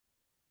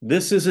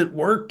This isn't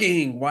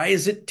working. Why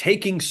is it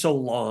taking so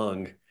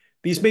long?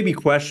 These may be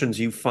questions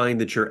you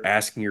find that you're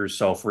asking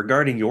yourself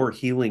regarding your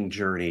healing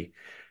journey.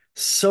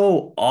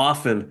 So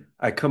often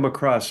I come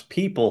across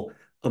people,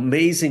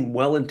 amazing,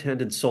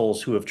 well-intended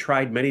souls who have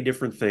tried many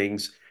different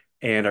things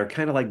and are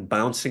kind of like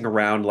bouncing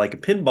around like a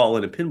pinball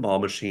in a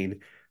pinball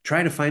machine,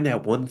 trying to find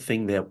that one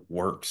thing that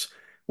works.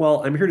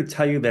 Well, I'm here to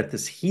tell you that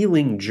this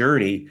healing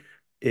journey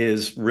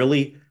is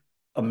really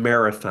a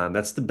marathon.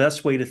 That's the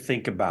best way to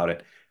think about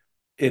it.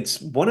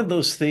 It's one of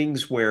those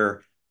things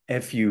where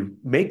if you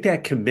make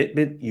that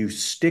commitment, you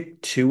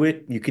stick to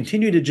it, you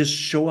continue to just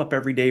show up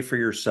every day for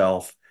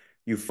yourself,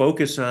 you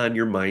focus on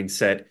your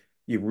mindset,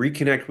 you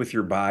reconnect with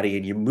your body,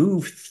 and you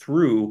move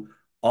through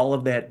all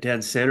of that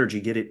dense energy,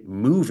 get it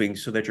moving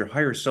so that your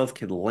higher self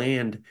can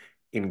land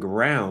in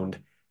ground.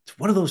 It's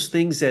one of those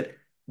things that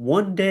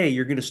one day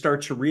you're going to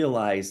start to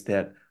realize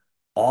that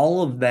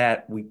all of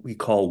that we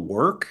call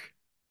work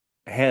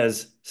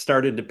has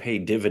started to pay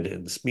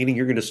dividends, meaning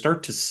you're going to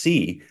start to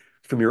see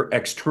from your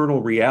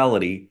external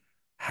reality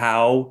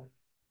how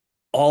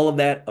all of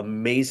that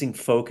amazing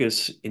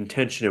focus,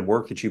 intention, and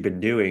work that you've been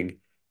doing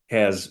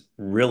has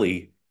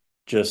really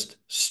just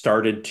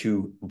started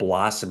to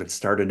blossom. It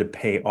started to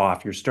pay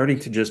off. You're starting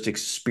to just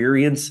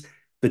experience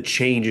the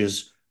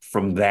changes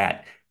from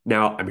that.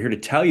 Now, I'm here to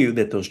tell you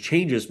that those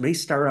changes may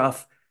start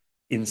off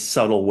in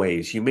subtle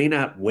ways. You may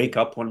not wake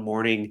up one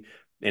morning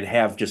and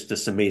have just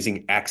this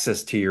amazing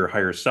access to your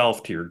higher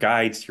self, to your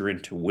guides, to your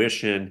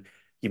intuition.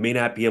 You may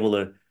not be able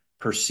to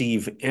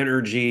perceive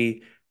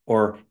energy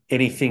or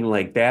anything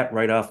like that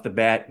right off the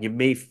bat. You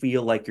may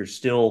feel like you're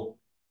still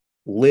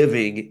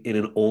living in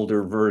an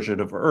older version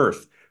of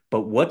Earth.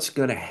 But what's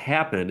going to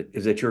happen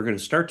is that you're going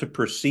to start to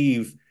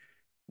perceive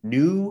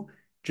new,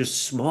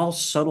 just small,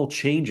 subtle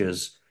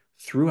changes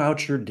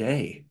throughout your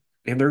day.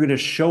 And they're going to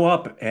show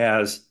up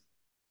as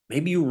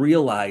maybe you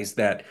realize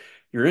that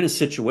you're in a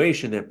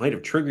situation that might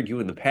have triggered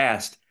you in the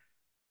past,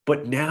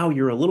 but now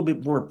you're a little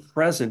bit more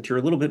present, you're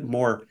a little bit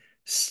more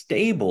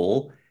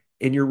stable,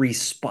 and you're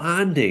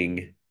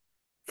responding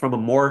from a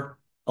more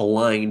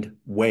aligned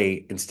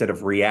way instead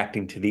of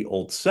reacting to the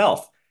old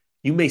self.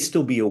 You may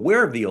still be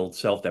aware of the old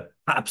self that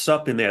pops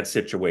up in that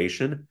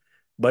situation,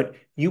 but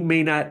you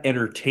may not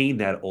entertain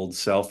that old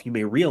self. You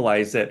may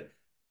realize that,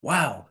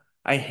 wow,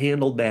 I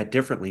handled that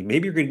differently.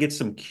 Maybe you're going to get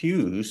some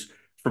cues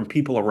from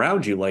people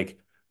around you, like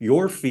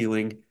you're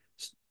feeling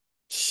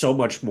so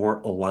much more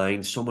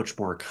aligned, so much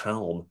more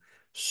calm,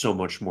 so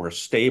much more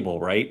stable,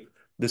 right?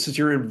 This is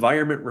your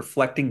environment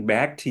reflecting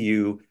back to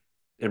you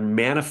and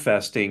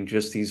manifesting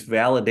just these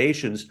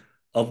validations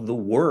of the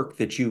work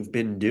that you've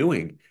been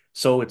doing.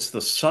 So it's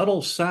the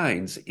subtle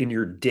signs in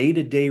your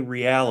day-to-day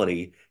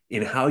reality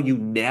in how you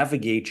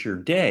navigate your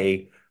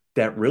day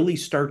that really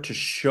start to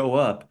show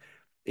up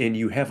and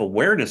you have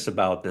awareness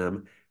about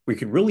them. We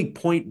can really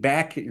point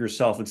back at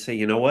yourself and say,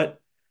 you know what?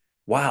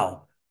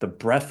 Wow, the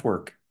breath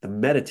work, the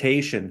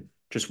meditation,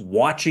 just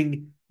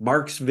watching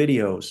Marc's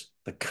videos,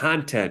 the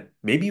content,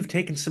 maybe you've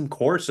taken some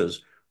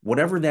courses,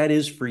 whatever that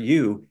is for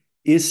you,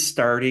 is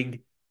starting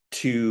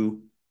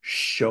to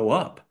show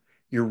up.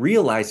 You're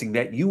realizing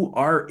that you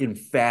are, in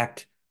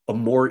fact, a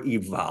more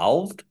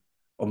evolved,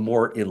 a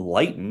more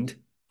enlightened,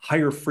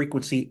 higher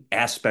frequency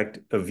aspect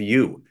of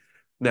you.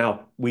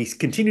 Now, we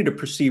continue to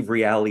perceive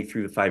reality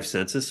through the five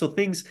senses, so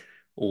things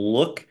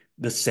look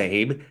the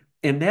same.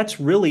 And that's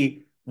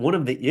really one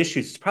of the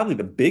issues, it's probably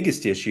the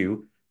biggest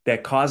issue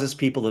that causes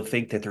people to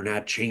think that they're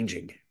not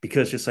changing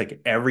because just like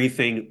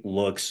everything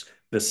looks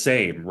the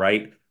same,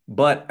 right?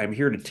 But I'm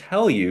here to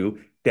tell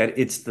you that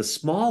it's the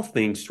small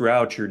things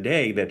throughout your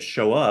day that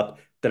show up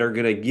that are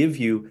going to give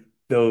you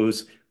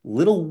those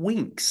little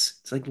winks.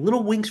 It's like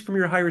little winks from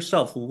your higher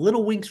self,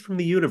 little winks from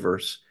the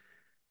universe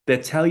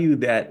that tell you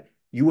that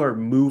you are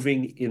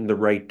moving in the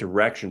right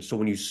direction. So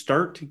when you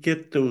start to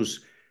get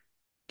those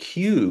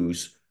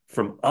cues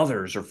from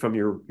others or from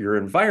your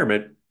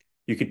environment,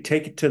 you could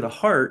take it to the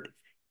heart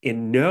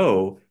and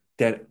know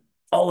that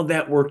all of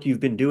that work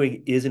you've been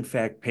doing is in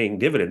fact paying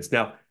dividends.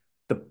 Now,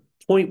 the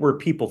point where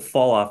people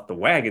fall off the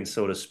wagon,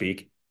 so to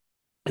speak,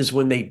 is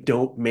when they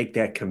don't make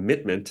that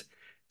commitment,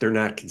 they're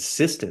not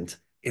consistent,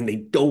 and they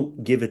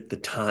don't give it the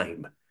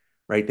time,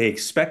 right? They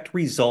expect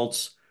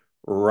results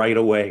right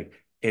away.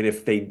 And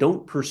if they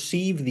don't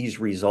perceive these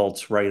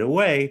results right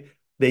away,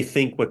 they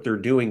think what they're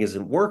doing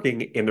isn't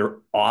working and they're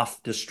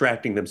off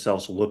distracting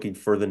themselves looking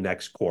for the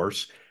next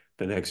course,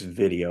 the next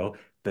video,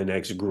 the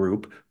next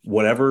group,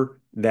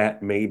 whatever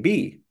that may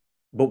be.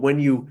 But when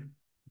you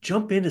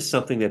jump into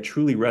something that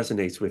truly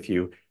resonates with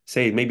you,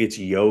 say maybe it's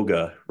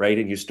yoga, right?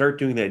 And you start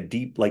doing that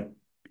deep, like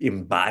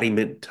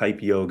embodiment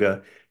type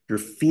yoga, you're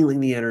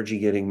feeling the energy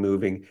getting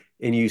moving,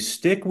 and you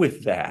stick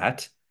with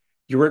that,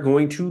 you are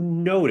going to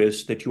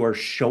notice that you are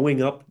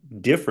showing up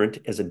different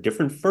as a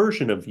different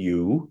version of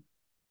you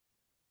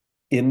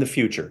in the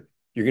future.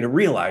 You're going to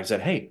realize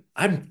that, hey,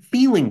 I'm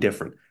feeling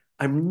different.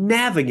 I'm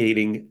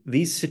navigating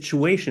these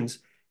situations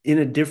in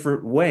a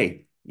different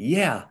way.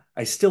 Yeah,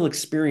 I still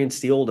experience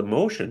the old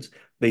emotions.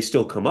 They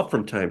still come up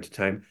from time to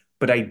time,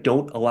 but I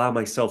don't allow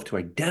myself to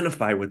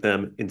identify with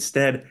them.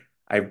 Instead,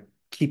 I'm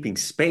keeping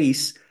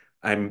space.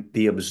 I'm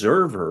the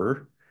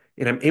observer,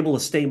 and I'm able to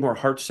stay more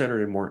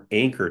heart-centered and more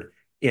anchored.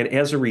 And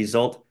as a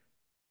result,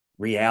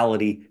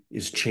 reality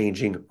is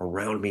changing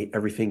around me.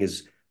 Everything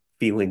is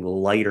feeling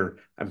lighter.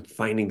 I'm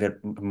finding that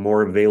I'm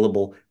more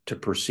available to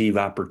perceive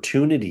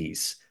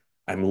opportunities.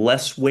 I'm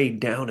less weighed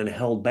down and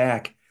held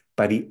back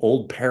by the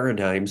old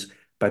paradigms,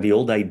 by the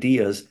old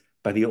ideas,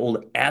 by the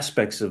old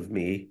aspects of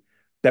me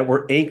that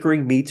were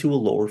anchoring me to a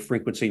lower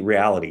frequency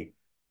reality.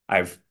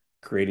 I've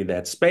created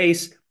that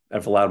space.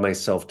 I've allowed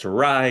myself to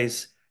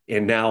rise.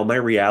 And now my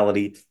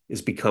reality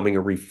is becoming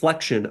a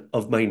reflection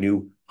of my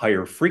new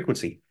higher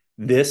frequency.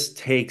 This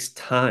takes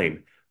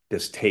time.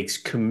 This takes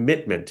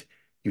commitment.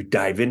 You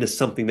dive into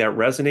something that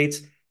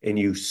resonates and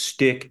you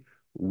stick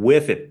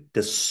with it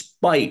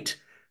despite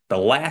the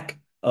lack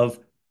of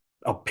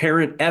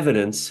apparent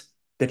evidence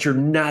that you're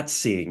not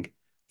seeing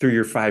through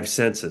your five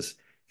senses.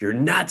 You're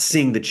not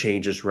seeing the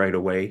changes right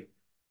away,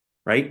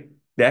 right?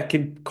 That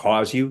can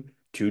cause you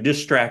to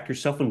distract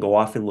yourself and go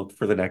off and look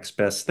for the next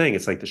best thing.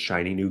 It's like the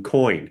shiny new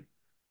coin.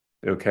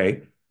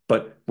 Okay.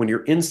 But when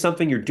you're in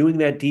something, you're doing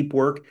that deep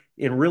work.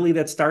 And really,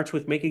 that starts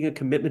with making a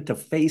commitment to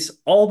face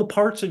all the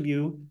parts of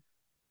you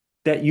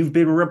that you've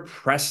been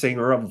repressing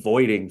or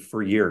avoiding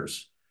for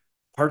years.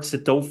 Parts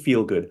that don't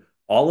feel good,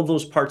 all of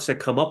those parts that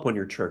come up when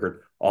you're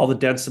triggered, all the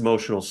dense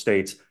emotional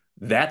states,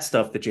 that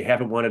stuff that you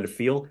haven't wanted to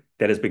feel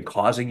that has been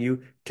causing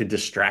you to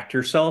distract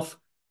yourself.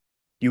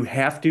 You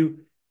have to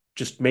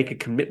just make a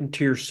commitment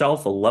to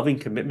yourself, a loving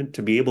commitment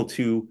to be able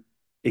to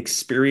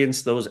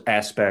experience those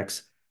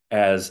aspects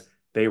as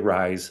they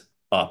rise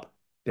up.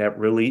 That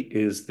really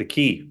is the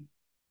key.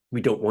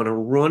 We don't want to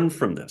run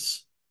from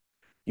this.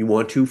 You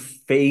want to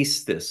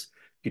face this.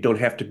 You don't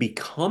have to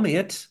become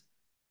it,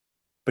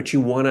 but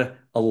you want to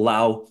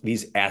allow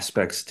these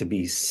aspects to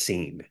be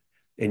seen.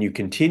 And you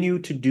continue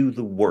to do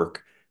the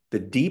work, the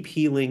deep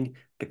healing,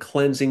 the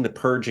cleansing, the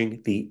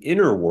purging, the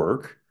inner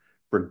work,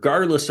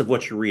 regardless of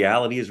what your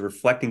reality is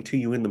reflecting to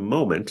you in the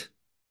moment.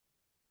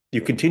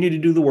 You continue to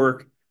do the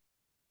work,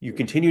 you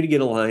continue to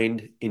get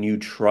aligned, and you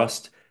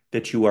trust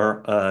that you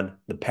are on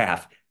the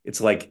path.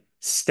 It's like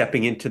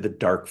stepping into the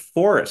dark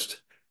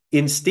forest.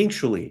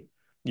 Instinctually,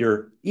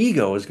 your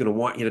ego is going to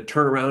want you to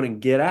turn around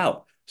and get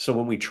out. So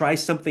when we try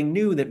something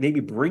new that maybe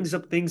brings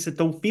up things that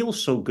don't feel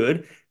so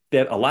good,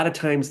 that a lot of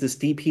times this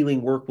deep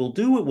healing work will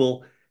do,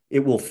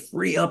 it will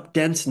free up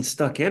dense and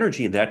stuck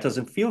energy, and that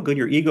doesn't feel good.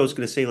 Your ego is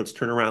going to say, let's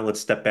turn around, let's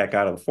step back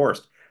out of the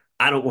forest.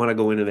 I don't want to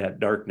go into that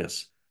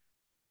darkness.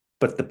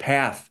 But the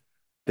path,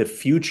 the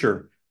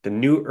future, the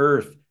new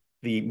earth,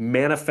 the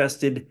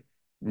manifested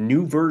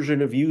new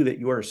version of you that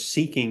you are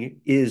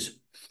seeking is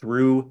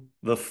through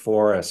the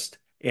forest.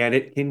 And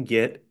it can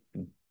get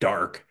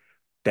dark.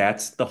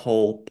 That's the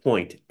whole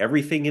point.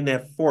 Everything in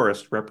that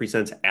forest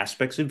represents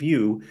aspects of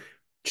you,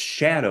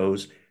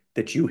 shadows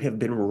that you have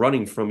been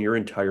running from your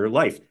entire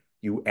life.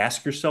 You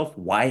ask yourself,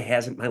 why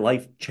hasn't my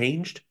life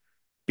changed?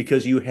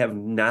 Because you have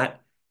not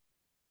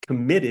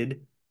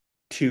committed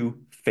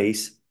to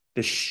face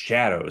the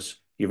shadows.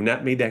 You've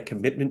not made that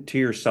commitment to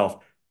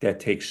yourself. That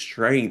takes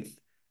strength,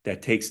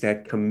 that takes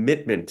that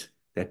commitment,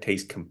 that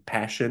takes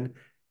compassion,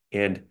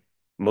 and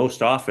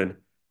most often,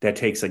 that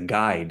takes a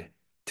guide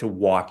to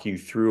walk you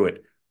through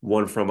it,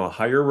 one from a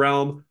higher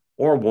realm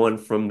or one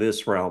from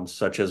this realm,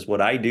 such as what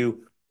I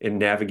do in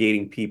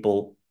navigating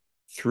people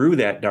through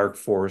that dark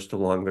forest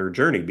along their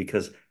journey.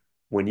 Because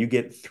when you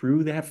get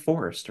through that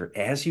forest, or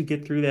as you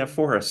get through that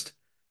forest,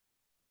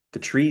 the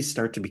trees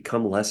start to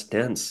become less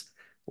dense.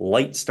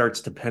 Light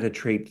starts to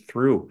penetrate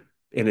through,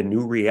 and a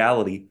new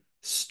reality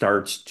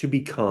starts to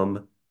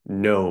become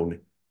known.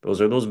 Those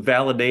are those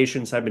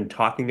validations I've been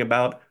talking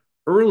about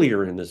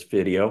earlier in this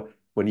video.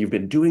 When you've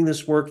been doing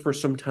this work for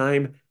some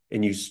time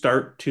and you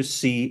start to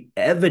see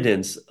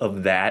evidence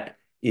of that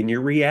in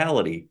your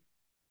reality,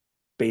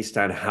 based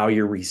on how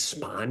you're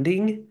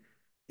responding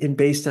and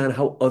based on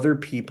how other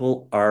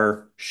people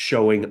are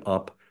showing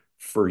up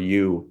for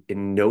you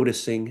and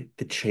noticing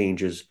the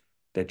changes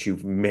that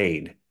you've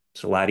made.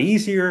 It's a lot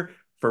easier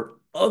for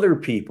other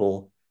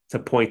people to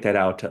point that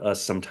out to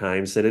us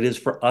sometimes than it is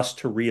for us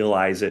to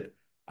realize it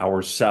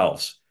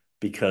ourselves.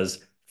 Because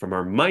from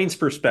our mind's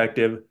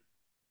perspective,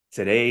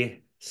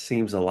 today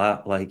seems a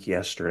lot like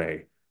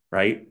yesterday,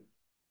 right?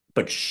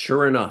 But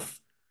sure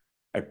enough,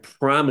 I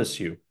promise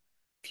you,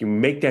 if you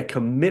make that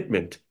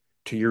commitment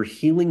to your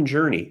healing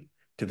journey,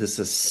 to this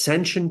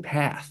ascension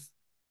path,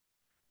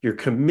 you're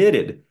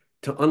committed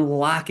to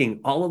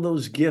unlocking all of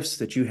those gifts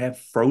that you have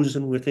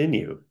frozen within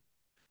you.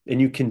 And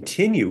you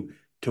continue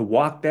to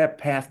walk that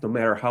path no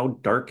matter how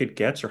dark it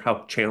gets or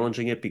how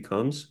challenging it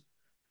becomes.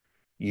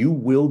 You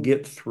will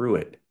get through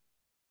it.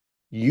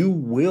 You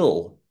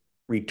will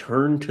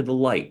return to the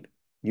light.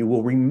 You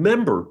will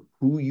remember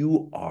who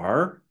you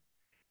are,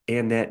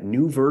 and that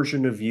new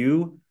version of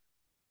you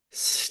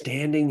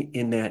standing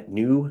in that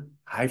new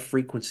high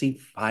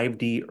frequency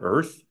 5D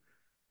earth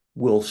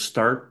will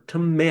start to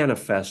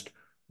manifest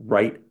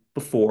right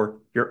before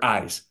your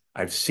eyes.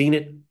 I've seen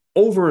it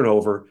over and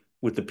over.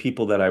 with the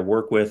people that I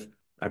work with.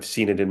 I've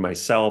seen it in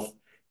myself.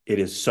 It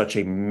is such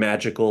a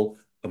magical,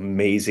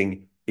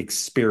 amazing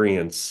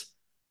experience.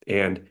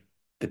 And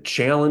the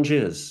challenge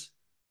is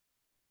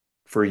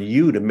for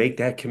you to make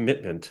that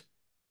commitment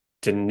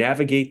to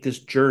navigate this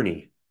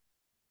journey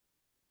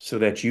so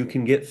that you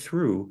can get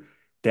through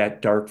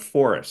that dark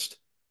forest.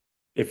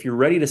 If you're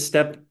ready to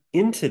step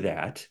into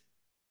that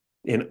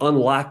and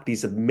unlock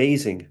these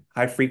amazing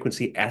high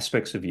frequency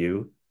aspects of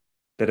you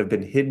that have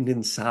been hidden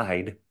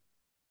inside,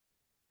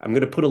 I'm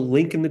going to put a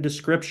link in the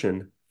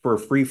description for a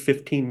free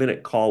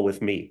 15-minute call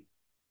with me.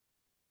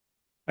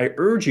 I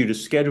urge you to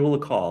schedule a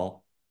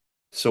call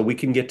so we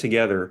can get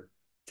together,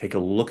 take a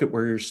look at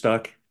where you're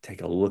stuck,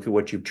 take a look at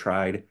what you've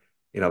tried,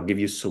 and I'll give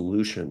you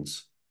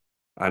solutions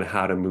on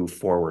how to move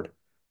forward.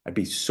 I'd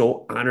be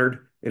so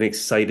honored and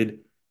excited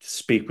to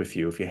speak with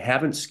you. If you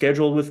haven't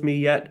scheduled with me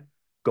yet,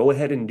 go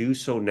ahead and do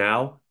so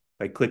now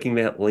by clicking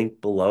that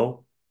link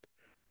below.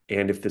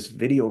 And if this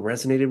video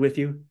resonated with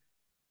you,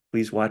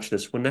 please watch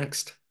this one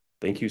next.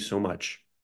 Thank you so much.